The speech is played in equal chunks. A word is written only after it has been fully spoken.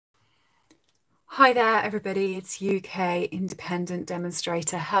Hi there, everybody. It's UK independent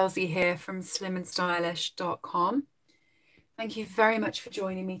demonstrator Halsey here from slimandstylish.com. Thank you very much for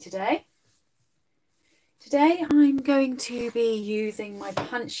joining me today. Today I'm going to be using my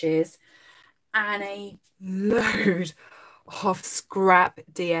punches and a load of scrap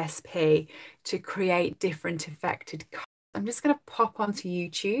DSP to create different affected cards. I'm just going to pop onto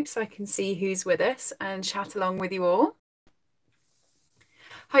YouTube so I can see who's with us and chat along with you all.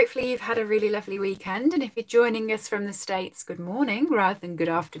 Hopefully you've had a really lovely weekend, and if you're joining us from the States, good morning rather than good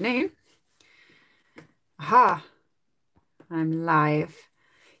afternoon. Aha, I'm live.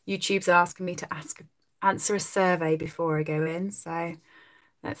 YouTube's asking me to answer a survey before I go in, so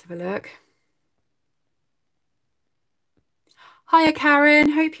let's have a look. Hiya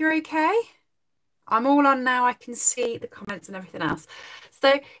Karen, hope you're okay. I'm all on now, I can see the comments and everything else.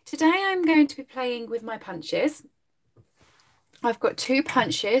 So today I'm going to be playing with my punches. I've got two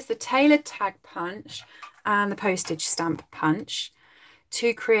punches, the tailored tag punch and the postage stamp punch,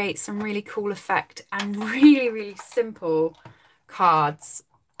 to create some really cool effect and really simple cards.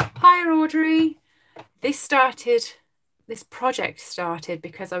 Hi Audrey. This project started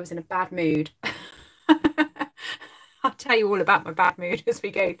because I was in a bad mood. I'll tell you all about my bad mood as we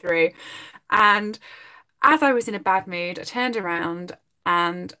go through. And as I was in a bad mood, I turned around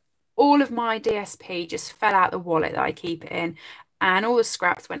and all of my DSP just fell out the wallet that I keep it in, and all the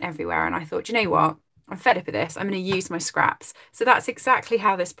scraps went everywhere. And I thought, you know what? I'm fed up with this. I'm going to use my scraps. So that's exactly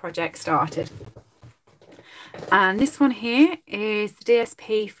how this project started. And this one here is the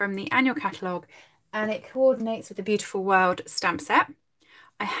DSP from the annual catalogue, and it coordinates with the Beautiful World stamp set.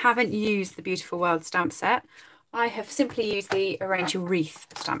 I haven't used the Beautiful World stamp set. I have simply used the Arrange Your Wreath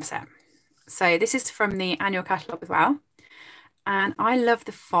stamp set. So this is from the annual catalogue as well. And I love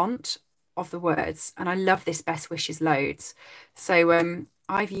the font of the words, and I love this Best Wishes loads. So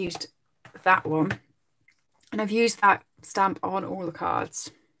I've used that one, and I've used that stamp on all the cards.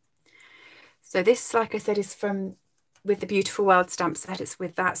 So this, like I said, is with the Beautiful World stamp set. It's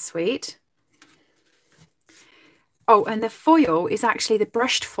with that suite. Oh, and the foil is actually the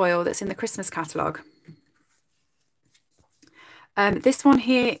brushed foil that's in the Christmas catalogue. This one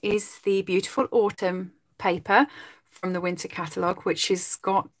here is the Beautiful Autumn paper from the winter catalogue, which has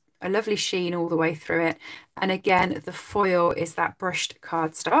got a lovely sheen all the way through it. And again, the foil is that brushed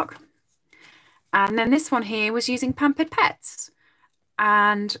cardstock. And then this one here was using Pampered Pets,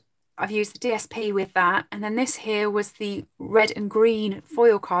 and I've used the DSP with that. And then this here was the red and green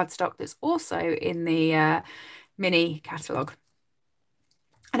foil cardstock that's also in the mini catalogue.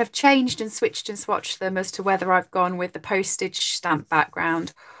 And I've changed and switched and swatched them as to whether I've gone with the postage stamp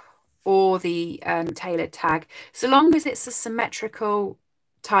background or the tailored tag. So long as it's a symmetrical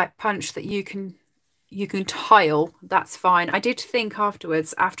type punch that you can tile, that's fine. I did think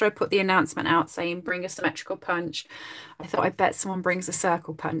afterwards, after I put the announcement out saying bring a symmetrical punch, I thought I bet someone brings a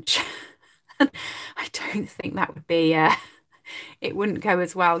circle punch. And I don't think that would be, it wouldn't go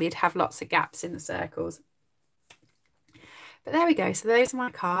as well. You'd have lots of gaps in the circles. But there we go. So those are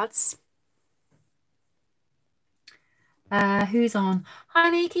my cards. Who's on? Hi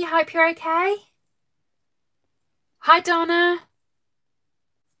Nikki, hope you're okay. Hi Donna.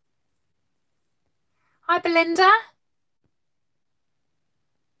 Hi Belinda.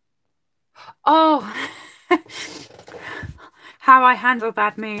 Oh, how I handle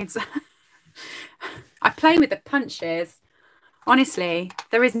bad moods. I play with the punches. Honestly,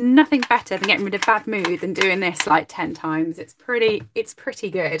 there is nothing better than getting rid of bad mood than doing this like 10 times. It's pretty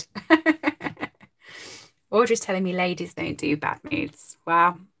good. Audrey's telling me ladies don't do bad moods.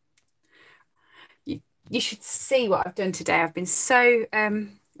 Wow. You should see what I've done today. I've been so,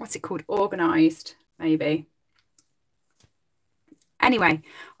 what's it called? Organised, maybe. Anyway,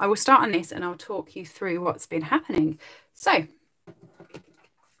 I will start on this and I'll talk you through what's been happening. So,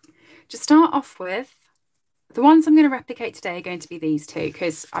 to start off with, the ones I'm going to replicate today are going to be these two,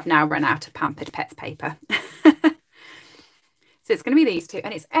 because I've now run out of Pampered Pets paper. So it's going to be these two,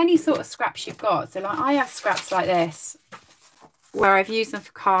 and it's any sort of scraps you've got. So like I have scraps like this where I've used them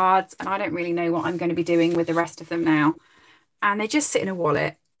for cards, and I don't really know what I'm going to be doing with the rest of them now. And they just sit in a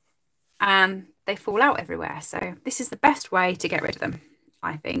wallet and they fall out everywhere. So this is the best way to get rid of them,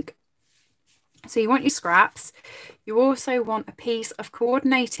 I think. So you want your scraps. You also want a piece of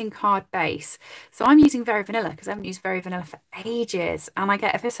coordinating card base. So I'm using Very Vanilla because I haven't used Very Vanilla for ages, and I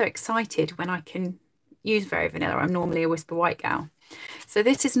get ever so excited when I can use Very Vanilla. I'm normally a Whisper White gal. So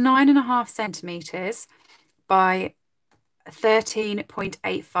this is 9.5 centimetres by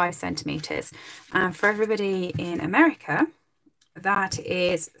 13.85 centimetres. And for everybody in America, that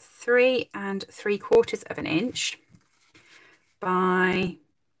is 3 3/4 of an inch by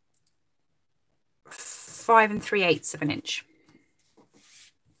 5 3/8 of an inch.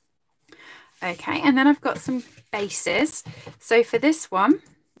 Okay, and then I've got some bases. So for this one,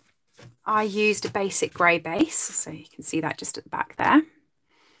 I used a basic grey base. So you can see that just at the back there.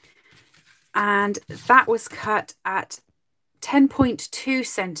 And that was cut at 10.2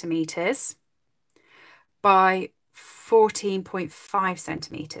 centimetres by 14.5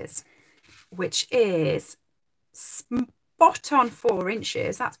 centimetres, which is spot on 4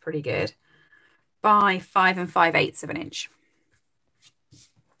 inches. That's pretty good. By 5 5/8 of an inch.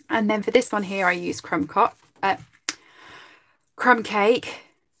 And then for this one here, I used crumb cake.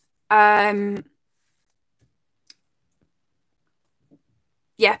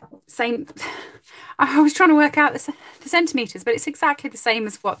 Yeah, same. I was trying to work out the centimetres, but it's exactly the same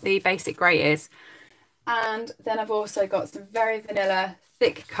as what the basic grey is. And then I've also got some very vanilla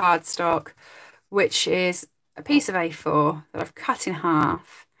thick cardstock, which is a piece of A4 that I've cut in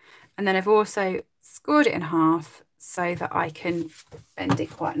half. And then I've also scored it in half so that I can bend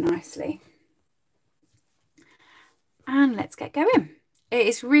it quite nicely. And let's get going. It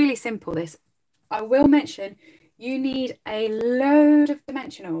is really simple, this. I will mention you need a load of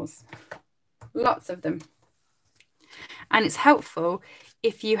dimensionals, lots of them. And it's helpful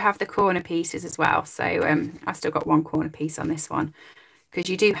if you have the corner pieces as well. So I've still got one corner piece on this one because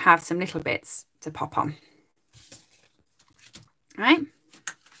you do have some little bits to pop on. All right.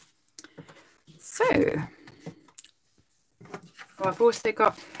 So, I've also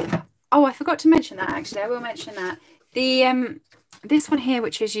got, oh, I forgot to mention that actually. I will mention that. The this one here,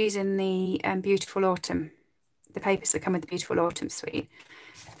 which is using the Beautiful Autumn, the papers that come with the Beautiful Autumn suite,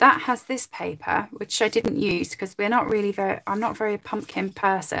 that has this paper, which I didn't use because we're not really I'm not very a pumpkin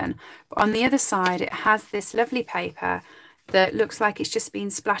person. But on the other side, it has this lovely paper that looks like it's just been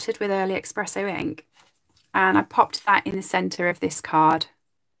splattered with early espresso ink. And I popped that in the centre of this card.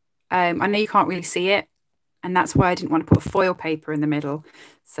 I know you can't really see it, and that's why I didn't want to put a foil paper in the middle.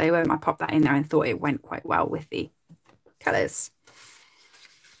 So I popped that in there and thought it went quite well with the colours.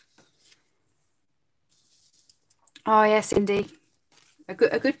 Oh yes, Cindy. A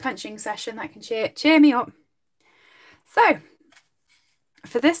good punching session that can cheer me up. So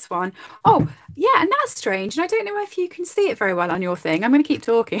for this one, oh yeah, and that's strange, and I don't know if you can see it very well on your thing. I'm going to keep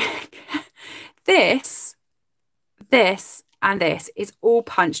talking. This, and this is all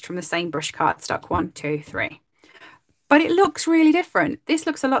punched from the same brush cardstock. 1, 2, 3. But it looks really different. This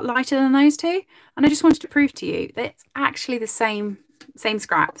looks a lot lighter than those two, and I just wanted to prove to you that it's actually the same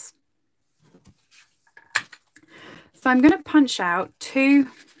scraps. So I'm going to punch out 2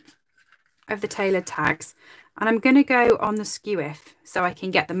 of the tailored tags, and I'm going to go on the skew if so I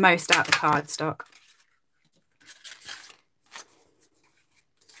can get the most out of the cardstock.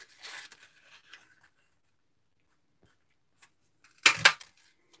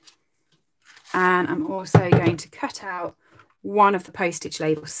 And I'm also going to cut out one of the postage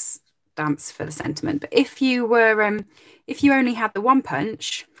label stamps for the sentiment. But if you were, if you only had the one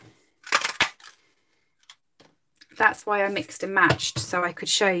punch, that's why I mixed and matched, so I could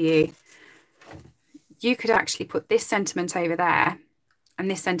show you. You could actually put this sentiment over there and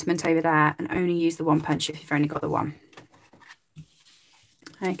this sentiment over there and only use the one punch if you've only got the one.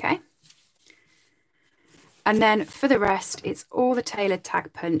 Okay. And then for the rest, it's all the tailored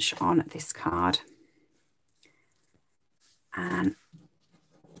tag punch on this card. And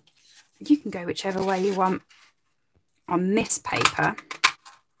you can go whichever way you want on this paper.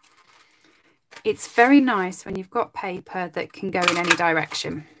 It's very nice when you've got paper that can go in any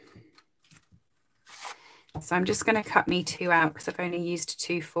direction. So I'm just going to cut me 2 out because I've only used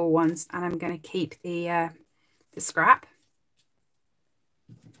 2 full ones, and I'm going to keep the scrap.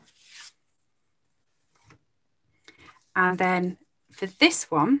 And then for this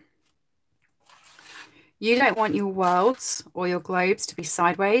one, you don't want your worlds or your globes to be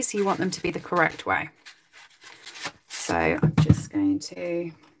sideways. You want them to be the correct way. So I'm just going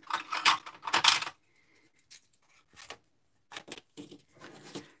to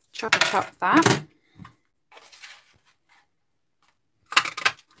chop that.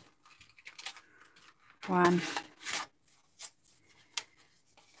 One.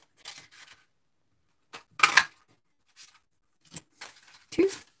 Two.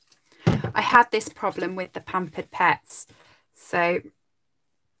 I had this problem with the Pampered Pets. So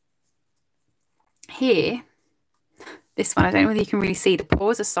here, this one, I don't know whether you can really see, the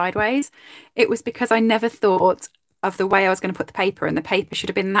paws are sideways. It was because I never thought of the way I was going to put the paper, and the paper should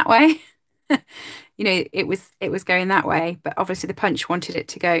have been that way. You know, it was going that way, but obviously the punch wanted it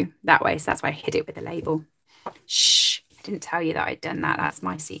to go that way, so that's why I hid it with a label. Shh, I didn't tell you that I'd done that. That's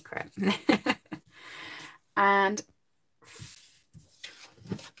my secret. And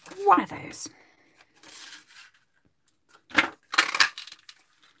one of those.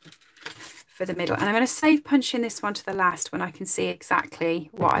 for the middle. And I'm going to save punching this one to the last when I can see exactly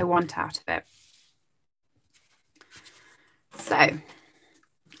what I want out of it. So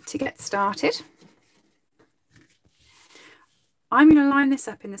to get started, I'm going to line this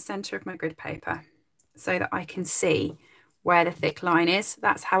up in the center of my grid paper so that I can see where the thick line is.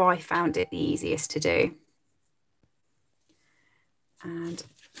 That's how I found it the easiest to do. And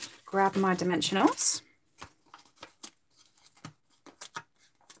grab my dimensionals.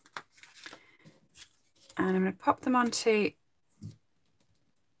 And I'm going to pop them onto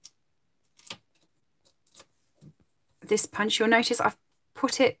this punch. You'll notice I've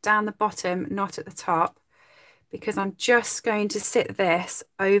put it down the bottom, not at the top, because I'm just going to sit this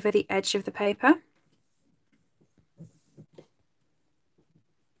over the edge of the paper.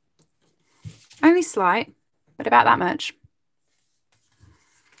 Only slight, but about that much.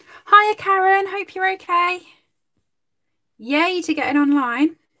 Hiya, Karen. Hope you're okay. Yay to getting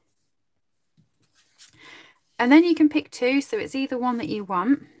online. And then you can pick two, so it's either one that you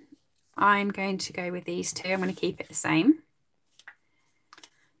want. I'm going to go with these two. I'm going to keep it the same.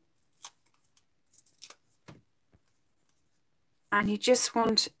 And you just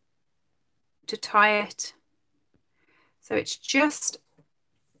want to tie it so it's just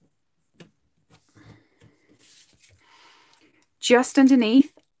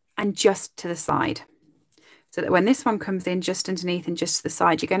underneath and just to the side, so that when this one comes in just underneath and just to the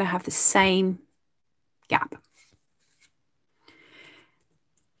side, you're going to have the same gap.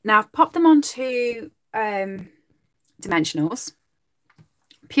 Now I've popped them onto dimensionals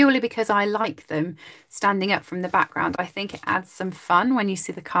purely because I like them standing up from the background. I think it adds some fun when you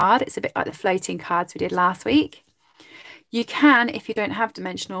see the card. It's a bit like the floating cards we did last week. You can, if you don't have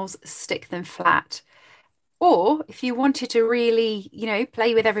dimensionals, stick them flat. Or if you wanted to really, you know,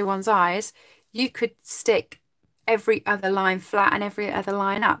 play with everyone's eyes, you could stick every other line flat and every other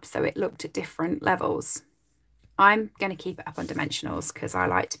line up so it looked at different levels. I'm going to keep it up on dimensionals because I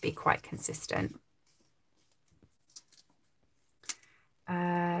like to be quite consistent.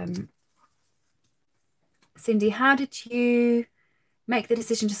 Cindy, how did you make the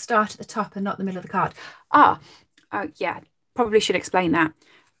decision to start at the top and not the middle of the card? Yeah, probably should explain that.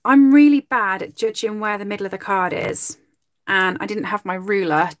 I'm really bad at judging where the middle of the card is, and I didn't have my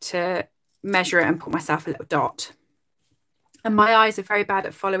ruler to measure it and put myself a little dot. And my eyes are very bad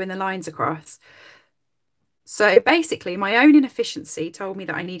at following the lines across. So basically, my own inefficiency told me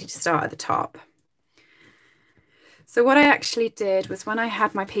that I needed to start at the top. So what I actually did was, when I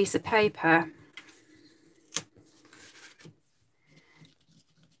had my piece of paper,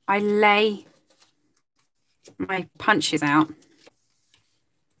 I lay my punches out.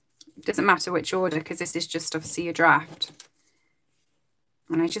 It doesn't matter which order, because this is just obviously a draft.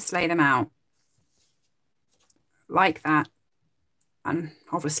 And I just lay them out like that. And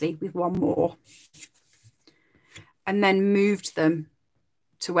obviously with one more. And then moved them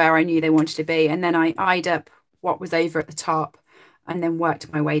to where I knew they wanted to be. And then I eyed up what was over at the top and then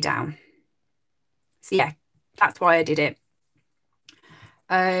worked my way down. So yeah, that's why I did it.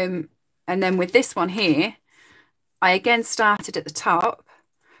 And then with this one here, I again started at the top,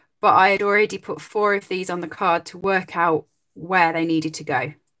 but I had already put 4 of these on the card to work out where they needed to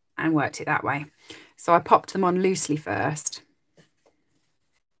go and worked it that way. So I popped them on loosely first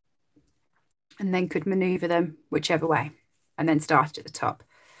and then could maneuver them whichever way, and then started at the top.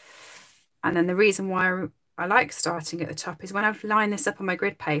 And then the reason why I like starting at the top is when I've lined this up on my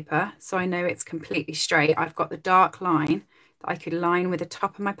grid paper, so I know it's completely straight, I've got the dark line that I could line with the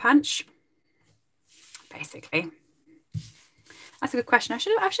top of my punch, basically. That's a good question. I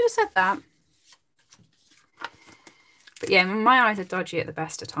should have said that. But yeah, my eyes are dodgy at the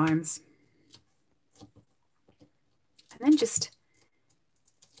best of times. And then just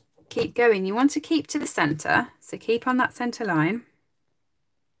keep going. You want to keep to the center, so keep on that center line.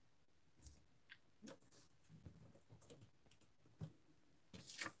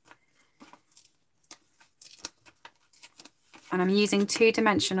 And I'm using 2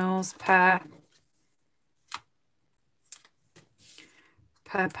 dimensionals per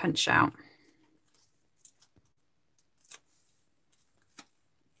punch out.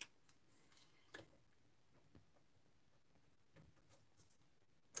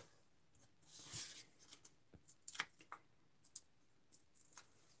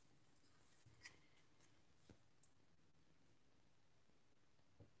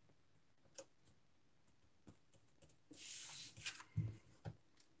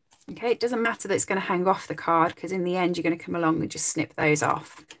 Okay, it doesn't matter that it's going to hang off the card, because in the end you're going to come along and just snip those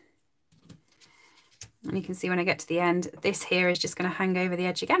off. And you can see when I get to the end, this here is just going to hang over the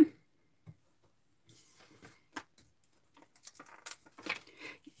edge again.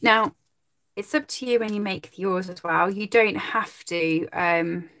 Now, it's up to you when you make yours as well. You don't have to,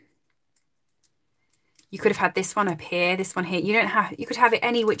 you could have had this one up here, this one here. You don't have, you could have it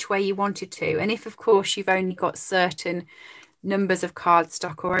any which way you wanted to. And if, of course, you've only got certain numbers of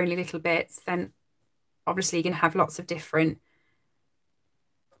cardstock or only little bits, then obviously you're going to have lots of different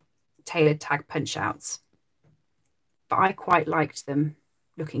tailored tag punch outs. But I quite liked them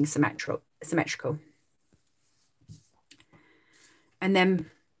looking symmetrical. And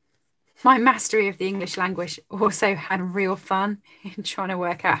then my mastery of the English language also had real fun in trying to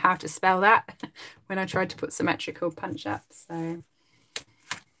work out how to spell that when I tried to put symmetrical punch ups. So,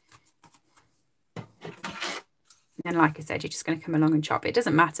 and like I said, you're just going to come along and chop. It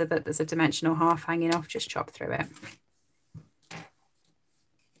doesn't matter that there's a dimensional half hanging off, just chop through it.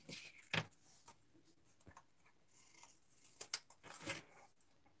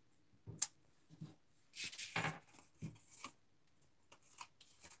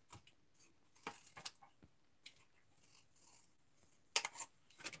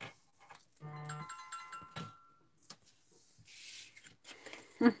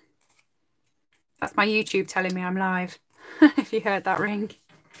 That's my YouTube telling me I'm live. If you heard that ring.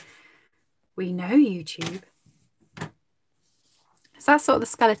 We know YouTube. So that's sort of the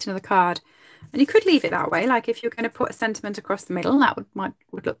skeleton of the card. And you could leave it that way. Like if you're going to put a sentiment across the middle, that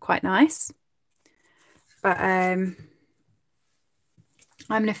would look quite nice. But I'm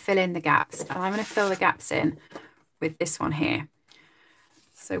going to fill in the gaps. And I'm going to fill the gaps in with this one here.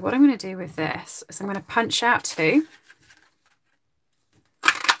 So what I'm going to do with this is I'm going to punch out 2.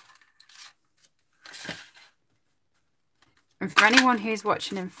 And for anyone who's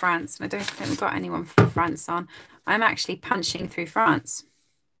watching in France, and I don't think we've got anyone from France on, I'm actually punching through France.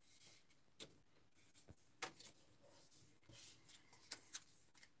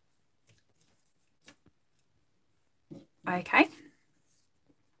 Okay.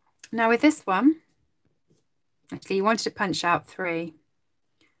 Now with this one, actually you wanted to punch out 3.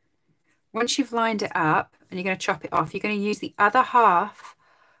 Once you've lined it up and you're going to chop it off, you're going to use the other half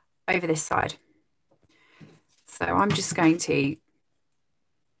over this side. So I'm just going to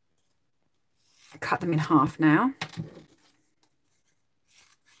cut them in half now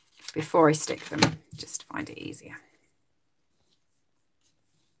before I stick them, just to find it easier.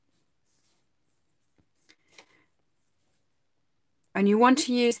 And you want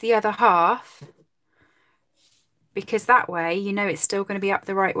to use the other half because that way you know it's still going to be up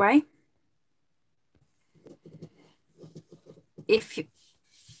the right way.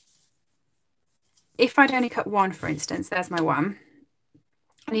 If I'd only cut 1, for instance, there's my 1,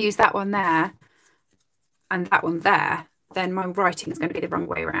 and I use that one there and that one there, then my writing is going to be the wrong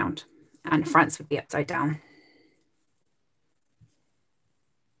way around and France would be upside down.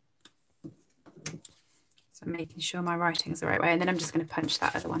 So I'm making sure my writing is the right way, and then I'm just going to punch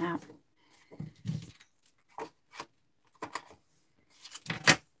that other one out.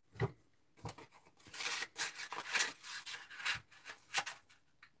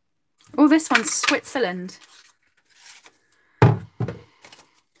 Oh, this one's Switzerland.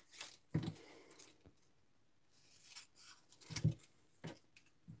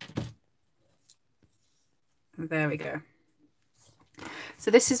 There we go. So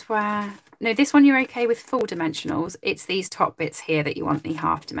this is where, no, this one you're okay with full dimensionals. It's these top bits here that you want the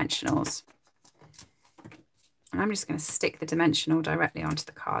half dimensionals. And I'm just going to stick the dimensional directly onto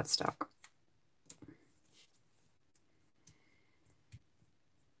the cardstock.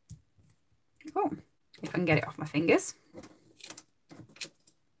 Oh, if I can get it off my fingers.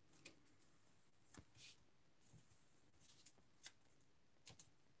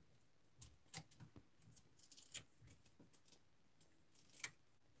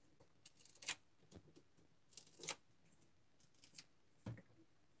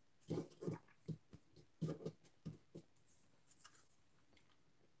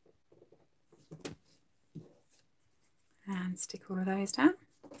 And stick all of those down.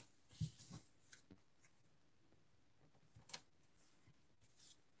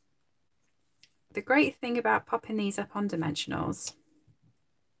 The great thing about popping these up on dimensionals,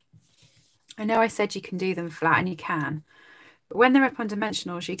 I know I said you can do them flat, and you can, but when they're up on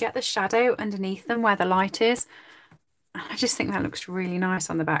dimensionals, you get the shadow underneath them where the light is. I just think that looks really nice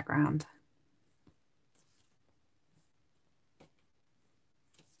on the background.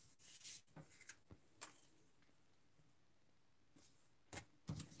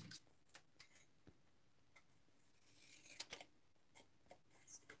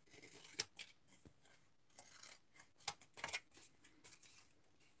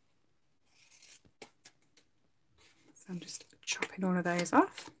 I'm just chopping all of those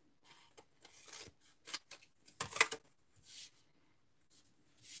off.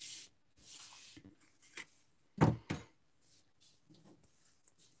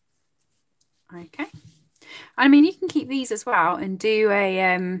 I mean, you can keep these as well and do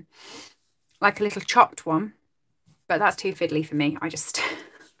a like a little chopped one, but that's too fiddly for me. I'm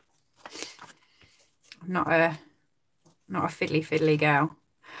not a fiddly girl.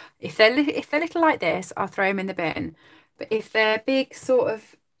 If they're little like this, I'll throw them in the bin. But if they're big, sort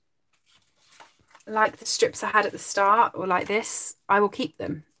of like the strips I had at the start, or like this, I will keep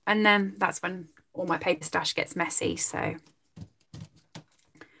them. And then that's when all my paper stash gets messy. So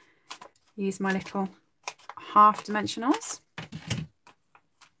use my little half dimensionals.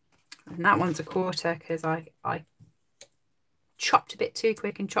 And that one's a quarter because I chopped a bit too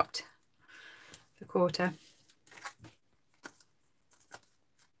quick and chopped the quarter.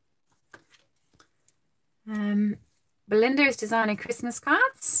 Belinda is designing Christmas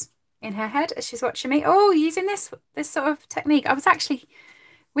cards in her head as she's watching me. Oh, using this sort of technique. I was actually,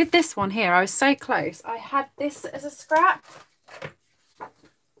 with this one here, I was so close. I had this as a scrap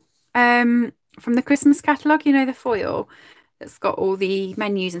from the Christmas catalogue, you know, the foil that's got all the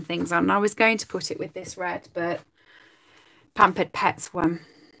menus and things on. And I was going to put it with this red, but Pampered Pets one.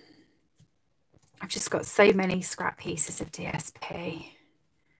 I've just got so many scrap pieces of DSP.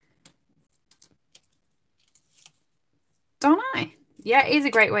 Don't I? Yeah, it is a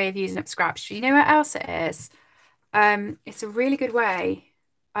great way of using up scraps. You know what else it is? It's a really good way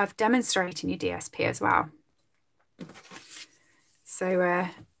of demonstrating your DSP as well. So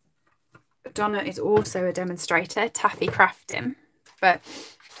Donna is also a demonstrator, taffy crafting. But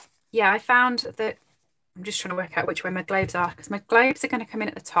yeah, I found that I'm just trying to work out which way my globes are, because my globes are going to come in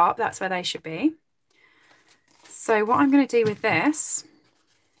at the top. That's where they should be. So what I'm going to do with this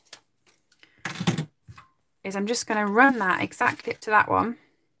is I'm just going to run that exactly up to that one.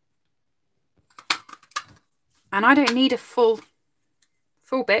 And I don't need a full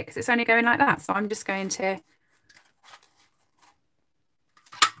bit because it's only going like that. So I'm just going to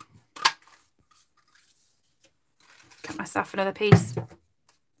cut myself another piece.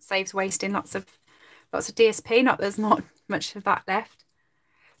 Saves wasting lots of DSP. Not there's not much of that left.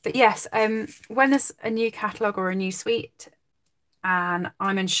 But yes, when there's a new catalogue or a new suite and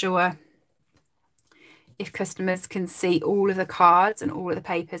I'm unsure if customers can see all of the cards and all of the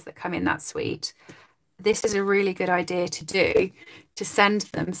papers that come in that suite, this is a really good idea to do, to send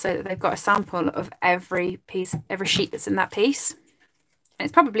them so that they've got a sample of every piece, every sheet that's in that piece. And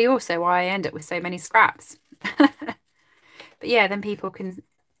it's probably also why I end up with so many scraps. But yeah, then people can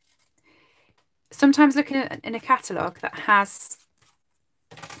sometimes look in a catalogue that has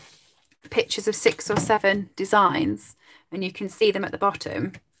pictures of 6 or 7 designs and you can see them at the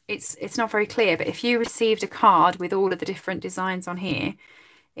bottom. It's not very clear, but if you received a card with all of the different designs on here,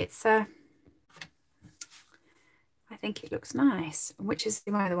 it's I think it looks nice. Which is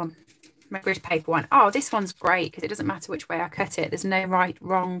my other one? My grid paper one. Oh, this one's great because it doesn't matter which way I cut it. There's no right,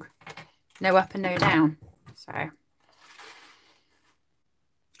 wrong, no up and no down. So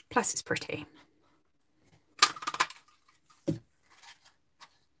plus it's pretty.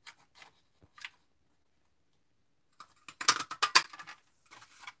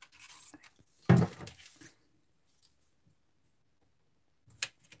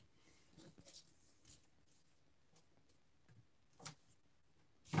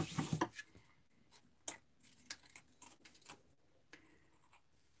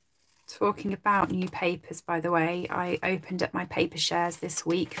 Talking about new papers, by the way, I opened up my paper shares this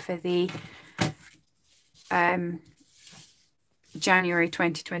week for the January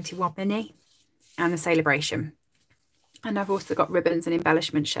 2021 mini and the celebration. And I've also got ribbons and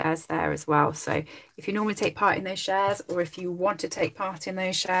embellishment shares there as well. So if you normally take part in those shares, or if you want to take part in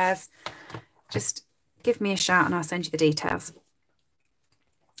those shares, just give me a shout and I'll send you the details.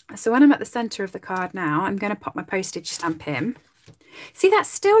 So when I'm at the centre of the card now, I'm going to pop my postage stamp in. See, that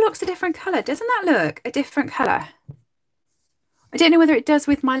still looks a different colour. Doesn't that look a different colour? I don't know whether it does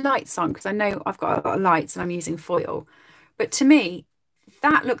with my lights on, because I know I've got a lot of lights and I'm using foil. But to me,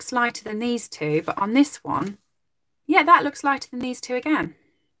 that looks lighter than these two. But on this one, yeah, that looks lighter than these two again.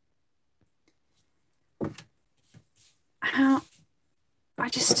 It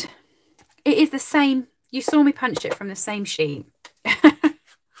is the same. You saw me punch it from the same sheet.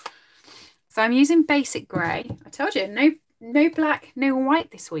 So I'm using basic grey. I told you, no black, no white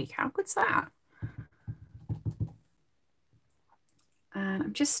this week. How good's that? And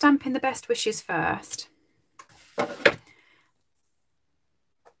I'm just stamping the best wishes first.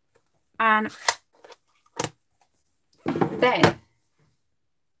 And then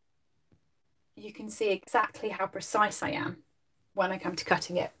you can see exactly how precise I am when I come to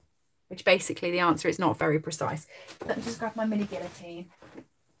cutting it, which basically the answer is not very precise. Let me just grab my mini guillotine.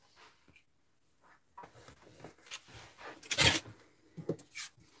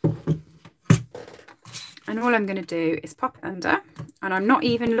 And all I'm going to do is pop it under, and I'm not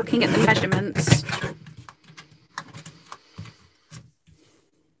even looking at the measurements.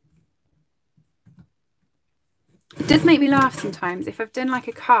 It does make me laugh sometimes if I've done like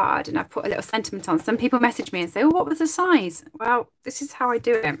a card and I've put a little sentiment on. Some people message me and say, oh, what was the size? Well, this is how I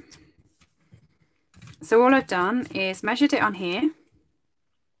do it. So all I've done is measured it on here.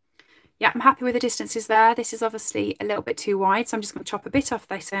 Yeah, I'm happy with the distances there. This is obviously a little bit too wide, so I'm just going to chop a bit off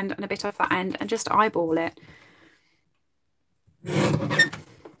this end and a bit off that end and just eyeball it.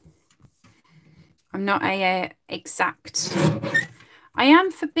 I'm not a exact... I am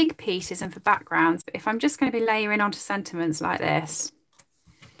for big pieces and for backgrounds, but if I'm just going to be layering onto sentiments like this,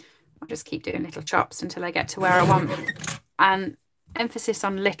 I'll just keep doing little chops until I get to where I want. And emphasis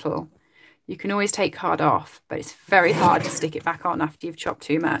on little. You can always take card off, but it's very hard to stick it back on after you've chopped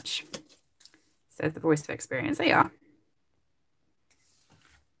too much. Says the voice of experience. There you are.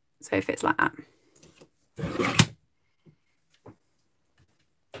 So it fits like that.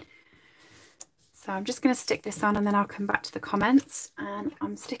 So I'm just going to stick this on and then I'll come back to the comments. And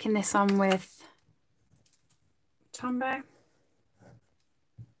I'm sticking this on with Tombow.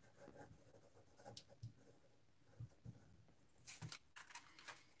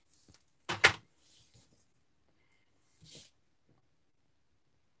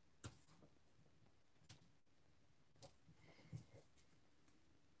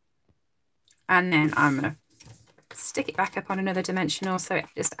 And then I'm going to stick it back up on another dimensional so it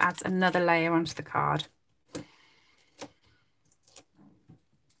just adds another layer onto the card.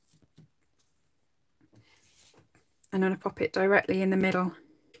 I'm going to pop it directly in the middle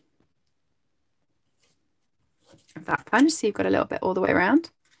of that punch so you've got a little bit all the way around.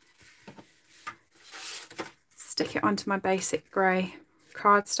 Stick it onto my basic grey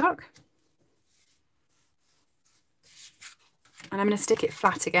cardstock. And I'm going to stick it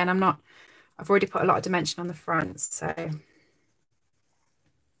flat again. I've already put a lot of dimension on the front, so there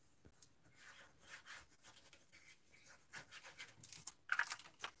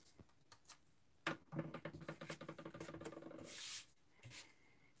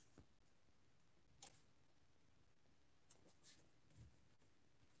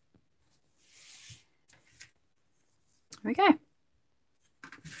we go.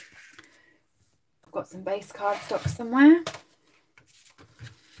 I've got some base cardstock somewhere.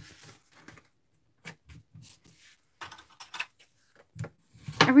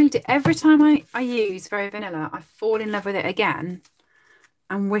 I really do. Every time I use Very Vanilla, I fall in love with it again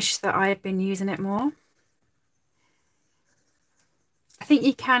and wish that I had been using it more. I think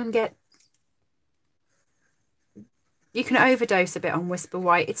you can overdose a bit on Whisper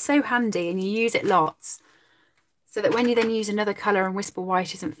White. It's so handy and you use it lots so that when you then use another colour and Whisper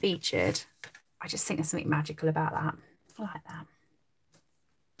White isn't featured, I just think there's something magical about that. I like that.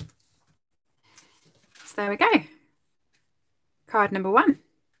 So there we go. Card number 1.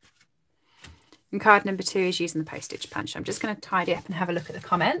 And card number 2 is using the postage punch. I'm just going to tidy up and have a look at the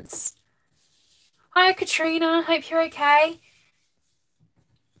comments. Hi, Katrina. Hope you're okay.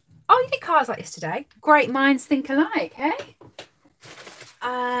 Oh, you did cards like this today. Great minds think alike, eh?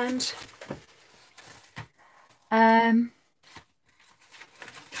 And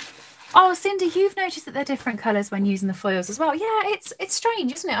oh, Cindy, you've noticed that they're different colours when using the foils as well. Yeah, it's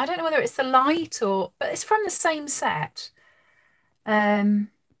strange, isn't it? I don't know whether it's the light but it's from the same set.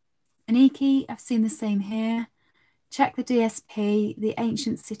 Aniki, I've seen the same here. Check the DSP. The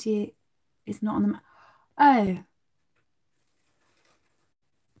ancient city is not on the map.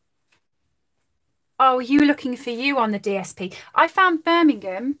 Oh, you were looking for you on the DSP. I found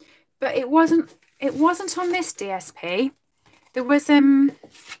Birmingham, but it wasn't on this DSP. There was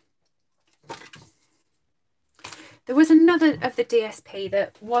another of the DSP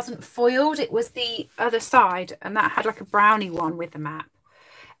that wasn't foiled. It was the other side, and that had like a brownie one with the map.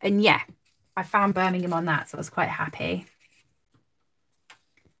 And yeah, I found Birmingham on that, so I was quite happy.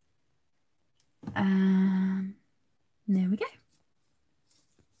 There we go.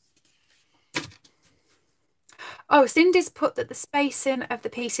 Oh, Cindy's put that the spacing of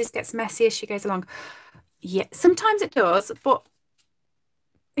the pieces gets messy as she goes along. Yeah, sometimes it does, but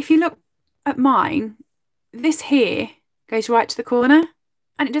if you look at mine, this here goes right to the corner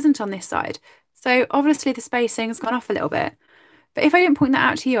and it doesn't on this side. So obviously the spacing has gone off a little bit. But if I didn't point that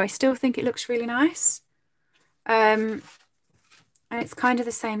out to you, I still think it looks really nice. And it's kind of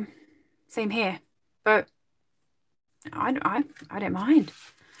the same here. But I don't mind.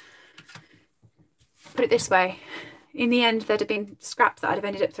 Put it this way. In the end, there'd have been scraps that I'd have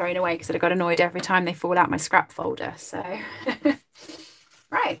ended up throwing away because I'd have got annoyed every time they fall out my scrap folder. So,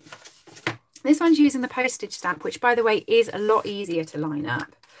 right. This one's using the postage stamp, which, by the way, is a lot easier to line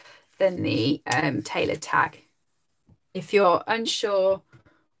up than the tailored tag. If you're unsure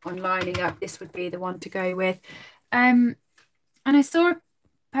on lining up, this would be the one to go with. And I saw a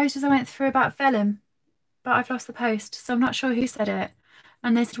post as I went through about vellum, but I've lost the post, so I'm not sure who said it.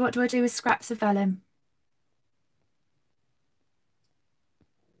 And they said, what do I do with scraps of vellum?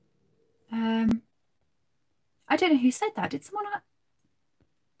 I don't know who said that. Did someone?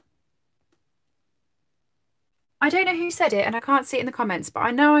 I don't know who said it, and I can't see it in the comments, but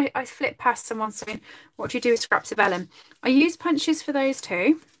I know I flipped past someone saying, what do you do with scraps of vellum? I use punches for those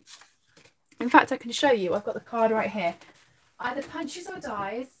too. In fact, I can show you. I've got the card right here. Either punches or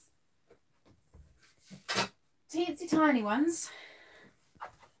dies. Teensy tiny ones.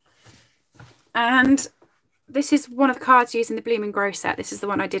 And this is one of the cards using the Bloom and Grow set. This is the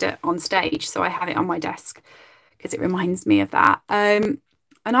one I did it on stage, so I have it on my desk because it reminds me of that. And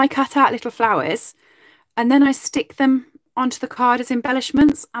I cut out little flowers, and then I stick them onto the card as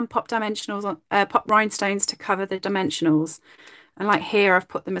embellishments and pop dimensionals on, pop rhinestones to cover the dimensionals. And like here, I've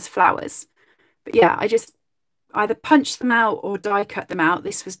put them as flowers. But yeah, I just either punch them out or die cut them out.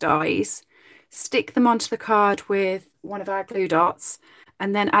 This was dies. Stick them onto the card with one of our glue dots,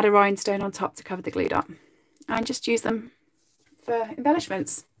 and then add a rhinestone on top to cover the glue dot. And just use them for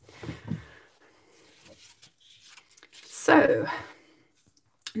embellishments. So,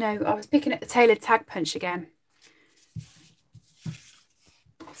 no, I was picking at the tailored tag punch again.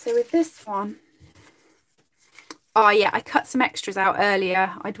 So with this one, oh yeah, I cut some extras out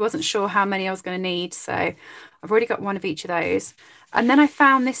earlier. I wasn't sure how many I was going to need, so I've already got one of each of those. And then I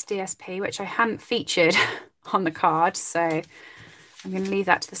found this DSP, which I hadn't featured on the card, so I'm going to leave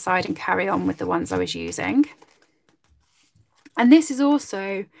that to the side and carry on with the ones I was using. And this is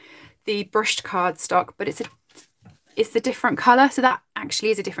also the brushed cardstock, but it's the different colour. So that actually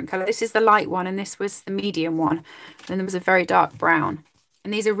is a different colour. This is the light one, and this was the medium one. And there was a very dark brown.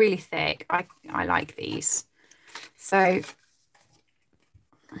 And these are really thick. I like these. So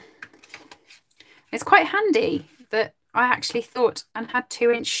it's quite handy that I actually thought and had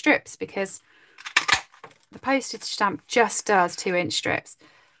 2-inch strips, because the postage stamp just does 2-inch strips.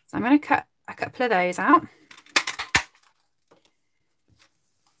 So I'm going to cut a couple of those out.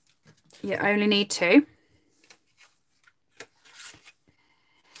 You only need 2.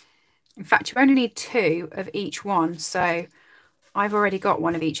 In fact, you only need 2 of each one. So I've already got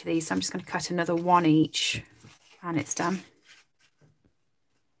one of each of these. So I'm just going to cut another one each, and it's done.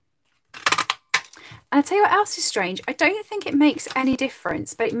 And I'll tell you what else is strange. I don't think it makes any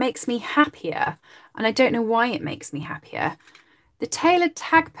difference, but it makes me happier. And I don't know why it makes me happier. The tailored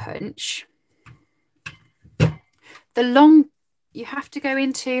tag punch, the long, you have to go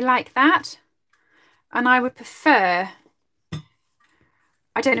into like that. And I would prefer,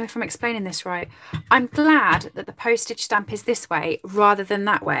 I don't know if I'm explaining this right. I'm glad that the postage stamp is this way rather than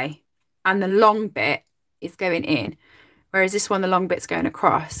that way. And the long bit is going in. Whereas this one, the long bit's going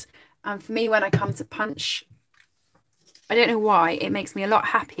across. And for me, when I come to punch, I don't know why, it makes me a lot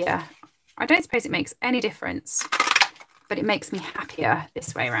happier. I don't suppose it makes any difference, but it makes me happier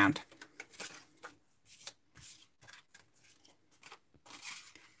this way around.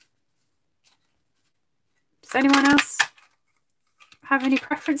 Does anyone else have any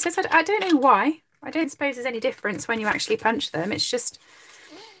preferences? I don't know why. I don't suppose there's any difference when you actually punch them. It's just,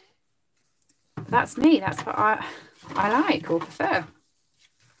 that's me. That's what I like or prefer.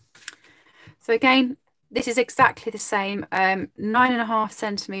 So again, this is exactly the same, 9.5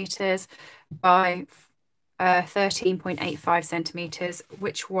 centimetres by 13.85 centimetres,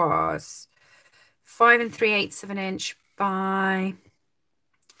 which was 5 3/8 of an inch by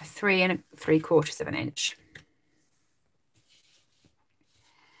 3 3/4 of an inch.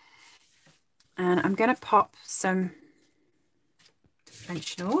 And I'm going to pop some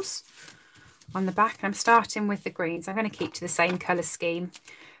dimensionals on the back, and I'm starting with the greens. I'm going to keep to the same colour scheme.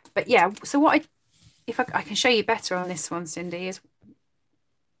 But yeah, so what I can show you better on this one, Cindy, is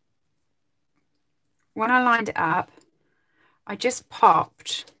when I lined it up, I just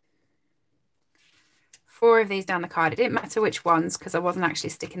popped 4 of these down the card. It didn't matter which ones because I wasn't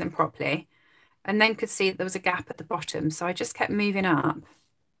actually sticking them properly. And then could see that there was a gap at the bottom. So I just kept moving up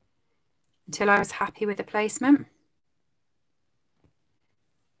until I was happy with the placement.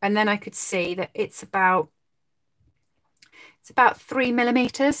 And then I could see that it's about 3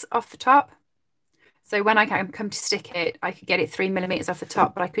 millimeters off the top. So when I come to stick it, I could get it 3 millimeters off the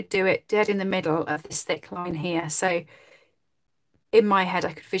top, but I could do it dead in the middle of this thick line here. So in my head,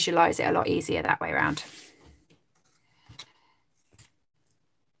 I could visualize it a lot easier that way around.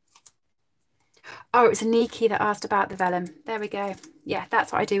 Oh, it was a Nikki that asked about the vellum. There we go. Yeah,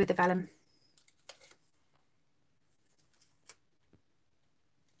 that's what I do with the vellum.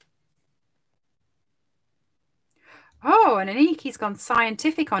 Kiki's gone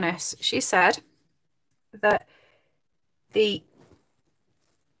scientific on us. She said that the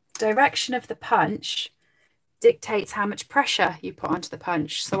direction of the punch dictates how much pressure you put onto the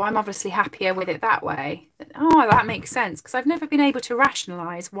punch. So I'm obviously happier with it that way. Oh, that makes sense, because I've never been able to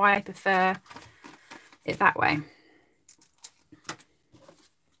rationalize why I prefer it that way.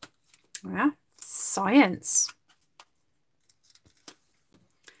 Yeah, science.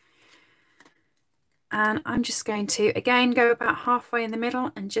 And I'm just going to, again, go about halfway in the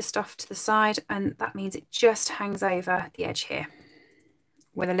middle and just off to the side. And that means it just hangs over the edge here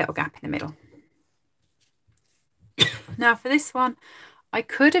with a little gap in the middle. Now for this one, I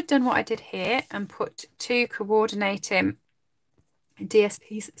could have done what I did here and put 2 coordinating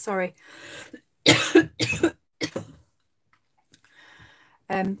DSPs, sorry. Got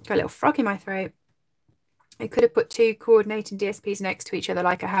a little frog in my throat. I could have put 2 coordinating DSPs next to each other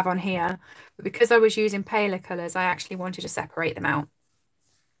like I have on here, but because I was using paler colours, I actually wanted to separate them out.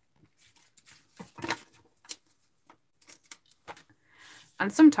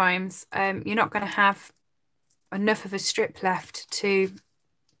 And sometimes you're not going to have enough of a strip left to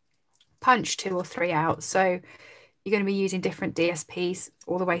punch 2 or 3 out, so you're going to be using different DSPs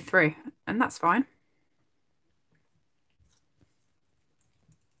all the way through, and that's fine.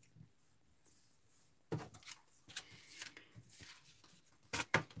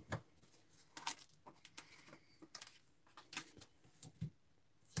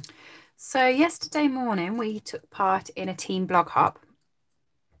 So yesterday morning we took part in a team blog hop,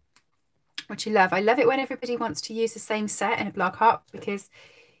 which I love. I love it when everybody wants to use the same set in a blog hop, because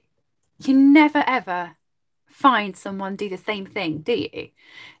you never ever find someone do the same thing, do you?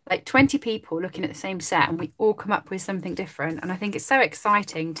 Like 20 people looking at the same set and we all come up with something different. And I think it's so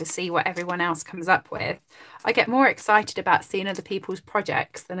exciting to see what everyone else comes up with. I get more excited about seeing other people's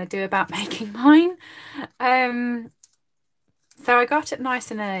projects than I do about making mine. So I got up nice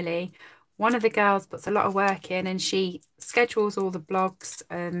and early. One of the girls puts a lot of work in and she schedules all the blogs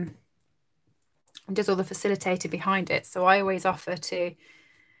and does all the facilitating behind it. So I always offer to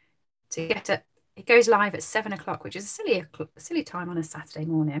get it. It goes live at 7 o'clock, which is a silly time on a Saturday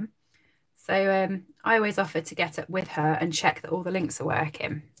morning. So I always offer to get up with her and check that all the links are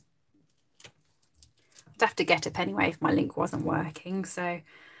working. I'd have to get up anyway if my link wasn't working. So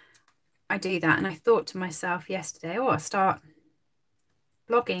I do that. And I thought to myself yesterday, oh, I'll start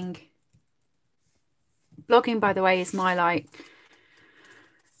blogging. Blogging, by the way, is my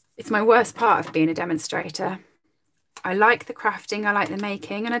it's my worst part of being a demonstrator. I like the crafting, I like the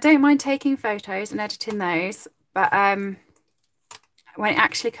making, and I don't mind taking photos and editing those. But when it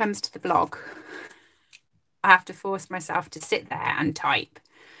actually comes to the blog, I have to force myself to sit there and type.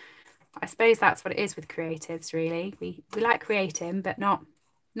 I suppose that's what it is with creatives, really. We like creating, but not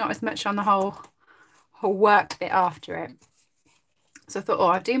as much on the whole work bit after it. So I thought, oh,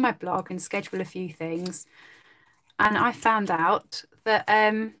 I'll do my blog and schedule a few things. And I found out that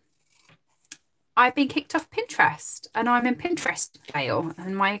I've been kicked off Pinterest and I'm in Pinterest jail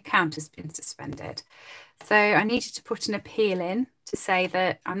and my account has been suspended. So I needed to put an appeal in to say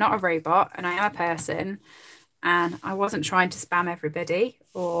that I'm not a robot and I am a person and I wasn't trying to spam everybody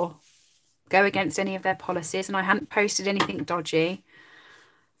or go against any of their policies, and I hadn't posted anything dodgy.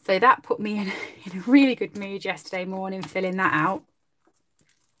 So that put me in a really good mood yesterday morning filling that out.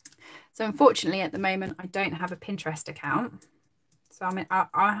 So unfortunately at the moment I don't have a Pinterest account. So I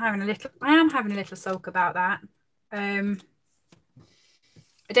am having a little sulk about that. I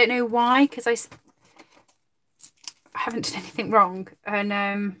don't know why, because I haven't done anything wrong, and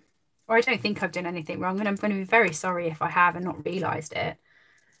or I don't think I've done anything wrong, and I'm going to be very sorry if I have and not realised it.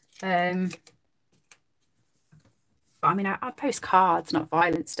 But I mean, I post cards, not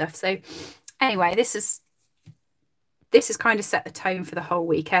violent stuff. So anyway, this is kind of set the tone for the whole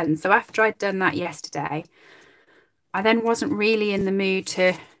weekend. So after I'd done that yesterday, I then wasn't really in the mood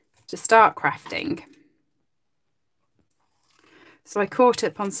to start crafting. So I caught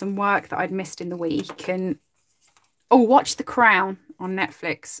up on some work that I'd missed in the week, and watch The Crown on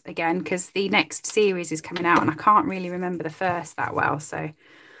Netflix again, because the next series is coming out and I can't really remember the first that well. So I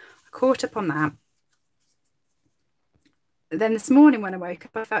caught up on that. Then this morning when I woke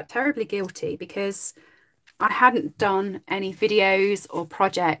up, I felt terribly guilty because I hadn't done any videos or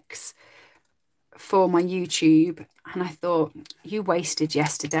projects for my YouTube, and I thought, you wasted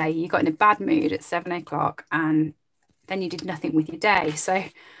yesterday. You got in a bad mood at 7 o'clock and then you did nothing with your day. So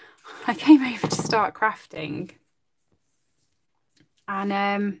I came over to start crafting, and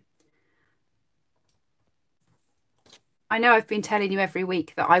I know I've been telling you every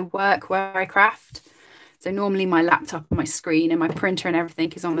week that I work where I craft. So normally my laptop and my screen and my printer and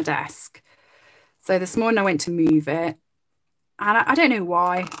everything is on the desk. So this morning I went to move it, And I don't know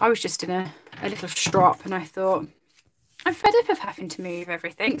why. I was just in a little strop and I thought, I'm fed up of having to move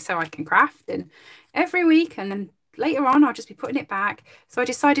everything so I can craft. And every week, and then later on, I'll just be putting it back. So I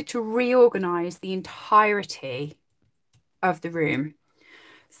decided to reorganize the entirety of the room.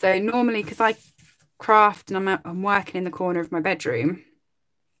 So normally, because I craft and I'm working in the corner of my bedroom,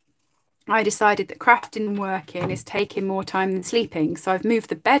 I decided that crafting and working is taking more time than sleeping. So I've moved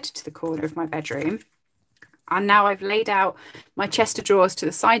the bed to the corner of my bedroom. And now I've laid out my chest of drawers to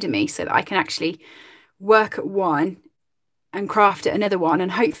the side of me so that I can actually work at one and craft at another one.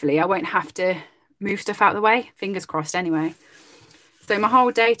 And hopefully I won't have to move stuff out of the way. Fingers crossed anyway. So my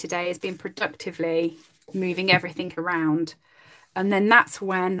whole day today has been productively moving everything around. And then that's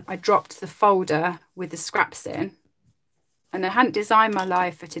when I dropped the folder with the scraps in. And I hadn't designed my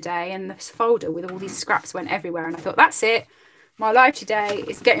live for today. And this folder with all these scraps went everywhere. And I thought, that's it. My live today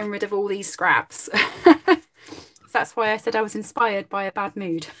is getting rid of all these scraps. So that's why I said I was inspired by a bad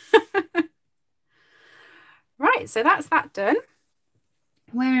mood. Right, so that's that done.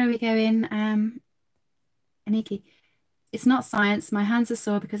 Where are we going? Aniki, it's not science. My hands are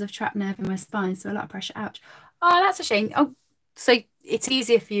sore because of trapped nerve in my spine, so a lot of pressure. Ouch. Oh, that's a shame. Oh, so it's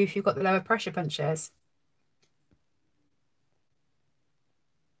easier for you if you've got the lower pressure punches.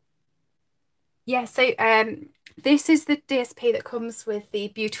 Yeah, so this is the DSP that comes with the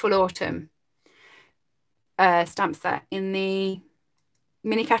Beautiful Autumn stamp set in the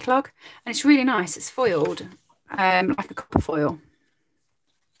mini catalogue, and it's really nice. It's foiled like a copper foil,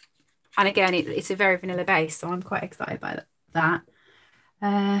 and again it's a very vanilla base, so I'm quite excited by that.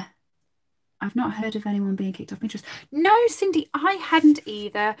 I've not heard of anyone being kicked off Pinterest. No, Cindy, I hadn't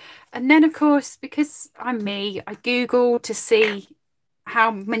either. And then of course, because I'm me, I googled to see how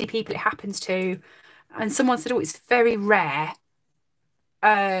many people it happens to, and someone said, oh, it's very rare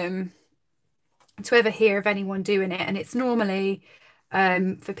to ever hear of anyone doing it, and it's normally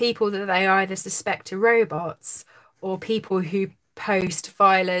for people that they either suspect are robots or people who post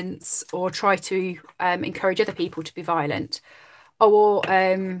violence or try to encourage other people to be violent, or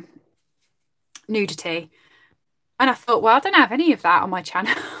nudity. And I thought, well, I don't have any of that on my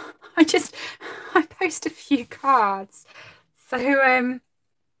channel. I post a few cards. So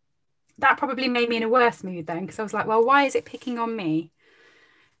that probably made me in a worse mood then, because I was like, well, why is it picking on me?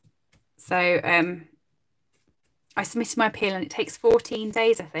 So I submitted my appeal and it takes 14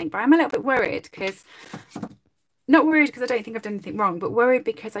 days, I think. But I'm a little bit worried because, not worried because I don't think I've done anything wrong, but worried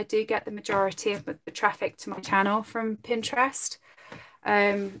because I do get the majority of the traffic to my channel from Pinterest.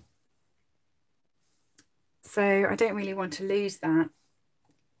 So I don't really want to lose that.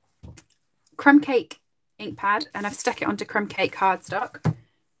 Crumb Cake ink pad, and I've stuck it onto Crumb Cake cardstock. And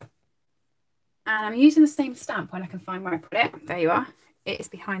I'm using the same stamp when I can find where I put it. There you are. It is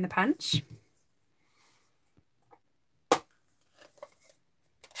behind the punch.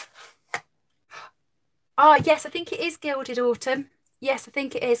 Oh, yes, I think it is Gilded Autumn. Yes, I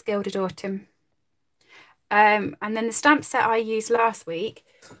think it is Gilded Autumn. And then the stamp set I used last week,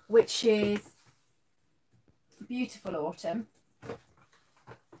 which is Beautiful Autumn,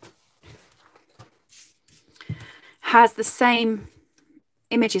 has the same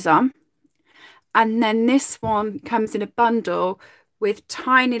images on. And then this one comes in a bundle with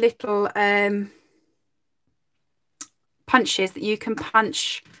tiny little punches that you can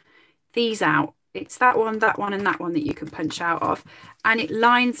punch these out. It's that one, and that one that you can punch out of. And it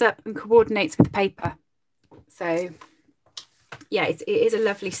lines up and coordinates with the paper. So, yeah, it is a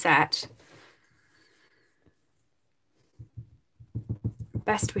lovely set.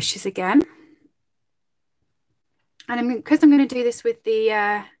 Best wishes again. And because I'm going to do this with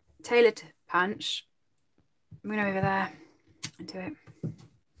the tailored punch, I'm going over there and do it.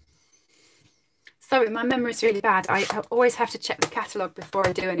 Sorry, my memory is really bad. I always have to check the catalogue before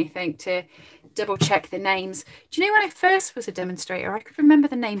I do anything to double check the names. Do you know when I first was a demonstrator, I could remember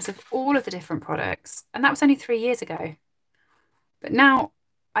the names of all of the different products, and that was only 3 years ago. But now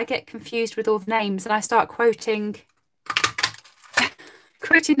I get confused with all the names and I start quoting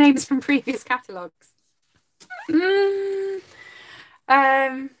names from previous catalogues.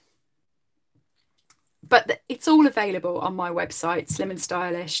 But it's all available on my website,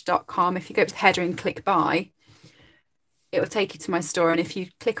 slimandstylish.com. If you go to the header and click buy, it will take you to my store. And if you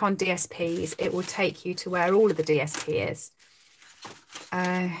click on DSPs, it will take you to where all of the DSP is.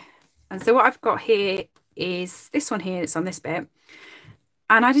 And so what I've got here is this one here. It's on this bit.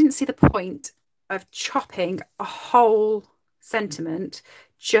 And I didn't see the point of chopping a whole sentiment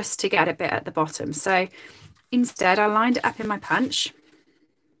just to get a bit at the bottom. So instead, I lined it up in my punch.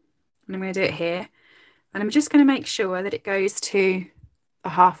 And I'm going to do it here. And I'm just going to make sure that it goes to the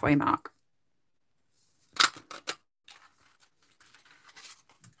halfway mark.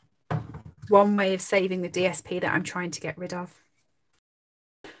 one way of saving the DSP that I'm trying to get rid of.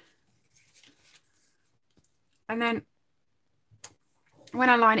 And then when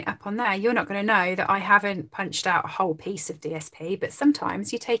I line it up on there, you're not going to know that I haven't punched out a whole piece of DSP, but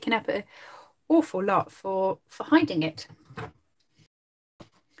sometimes you're taking up an awful lot for hiding it.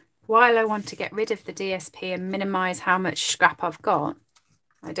 While I want to get rid of the DSP and minimize how much scrap I've got,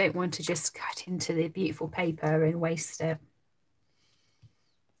 I don't want to just cut into the beautiful paper and waste it.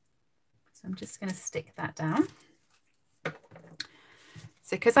 So I'm just going to stick that down.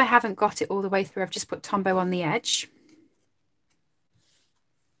 So because I haven't got it all the way through, I've just put Tombow on the edge.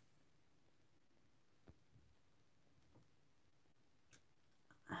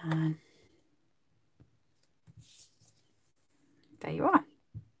 And there you are.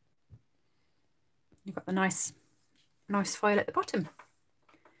 You've got the nice foil at the bottom.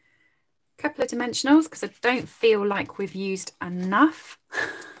 Couple of dimensionals because I don't feel like we've used enough.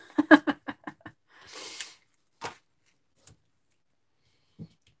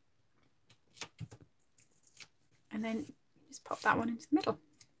 And then just pop that one into the middle.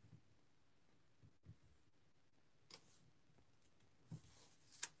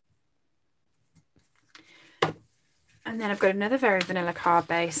 And then I've got another very vanilla card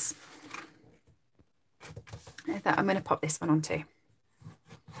base that I'm going to pop this one onto.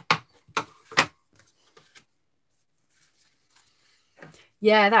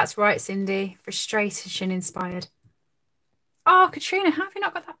 Yeah, that's right, Cindy. Frustration inspired. Oh, Katrina, how have you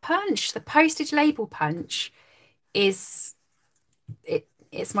not got that punch? The postage label punch it's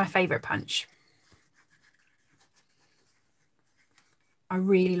my favourite punch. I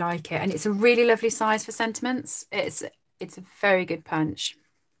really like it, and it's a really lovely size for sentiments. It's a very good punch.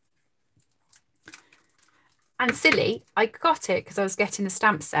 And silly, I got it because I was getting the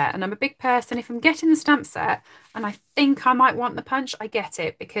stamp set, and I'm a big person. If I'm getting the stamp set and I think I might want the punch, I get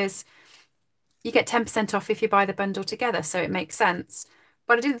it because you get 10% off if you buy the bundle together, so it makes sense.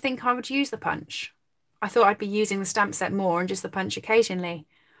 But I didn't think I would use the punch. I thought I'd be using the stamp set more and just the punch occasionally.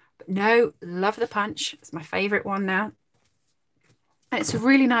 But no, love the punch. It's my favourite one now. And it's a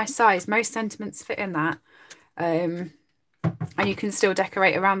really nice size. Most sentiments fit in that. And you can still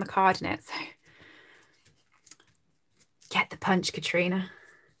decorate around the card in it. So get the punch, Katrina.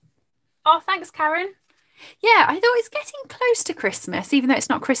 Oh, thanks, Karen. Yeah, I thought it's getting close to Christmas, even though it's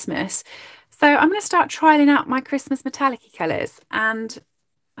not Christmas. So I'm going to start trialing out my Christmas metallic colours and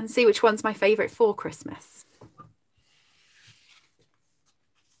see which one's my favourite for Christmas.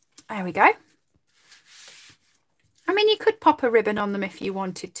 There we go. I mean, you could pop a ribbon on them if you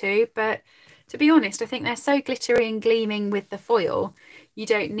wanted to, but to be honest, I think they're so glittery and gleaming with the foil, you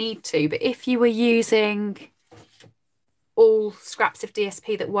don't need to. But if you were using all scraps of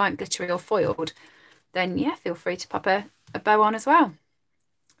DSP that weren't glittery or foiled, then yeah, feel free to pop a bow on as well.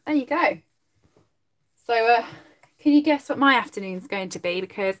 There you go. So can you guess what my afternoon's going to be?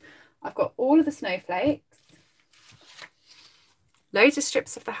 Because I've got all of the snowflakes, loads of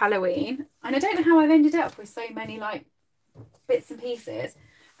strips of the Halloween, and I don't know how I've ended up with so many like bits and pieces.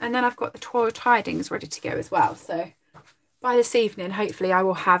 And then I've got the Twelve Tidings ready to go as well. So by this evening, hopefully I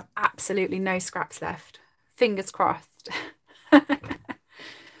will have absolutely no scraps left. Fingers crossed.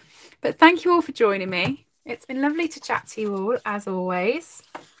 But thank you all for joining me. It's been lovely to chat to you all, as always.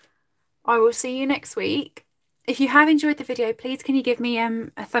 I will see you next week. If you have enjoyed the video, please can you give me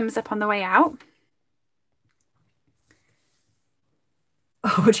a thumbs up on the way out?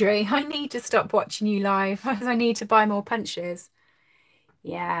 Audrey, I need to stop watching you live as I need to buy more punches.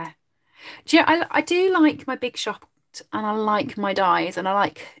 Yeah. Do you know, I do like my big shot, and I like my dies, and I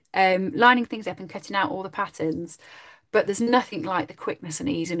like lining things up and cutting out all the patterns. But there's nothing like the quickness and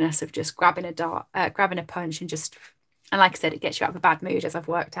easiness of just grabbing a dart, grabbing a punch, and like I said, it gets you out of a bad mood, as I've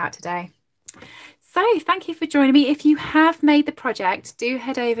worked out today. So thank you for joining me. If you have made the project, do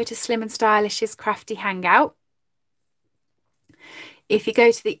head over to Slim and Stylish's Crafty Hangout. If you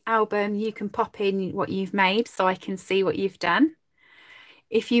go to the album, you can pop in what you've made so I can see what you've done.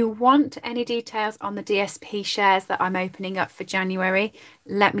 If you want any details on the DSP shares that I'm opening up for January,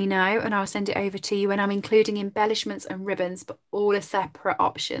 let me know and I'll send it over to you. And I'm including embellishments and ribbons, but all are separate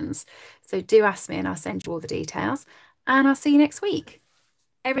options. So do ask me and I'll send you all the details. And I'll see you next week.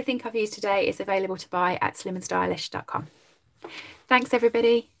 Everything I've used today is available to buy at slimandstylish.com. Thanks,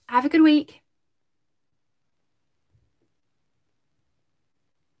 everybody. Have a good week.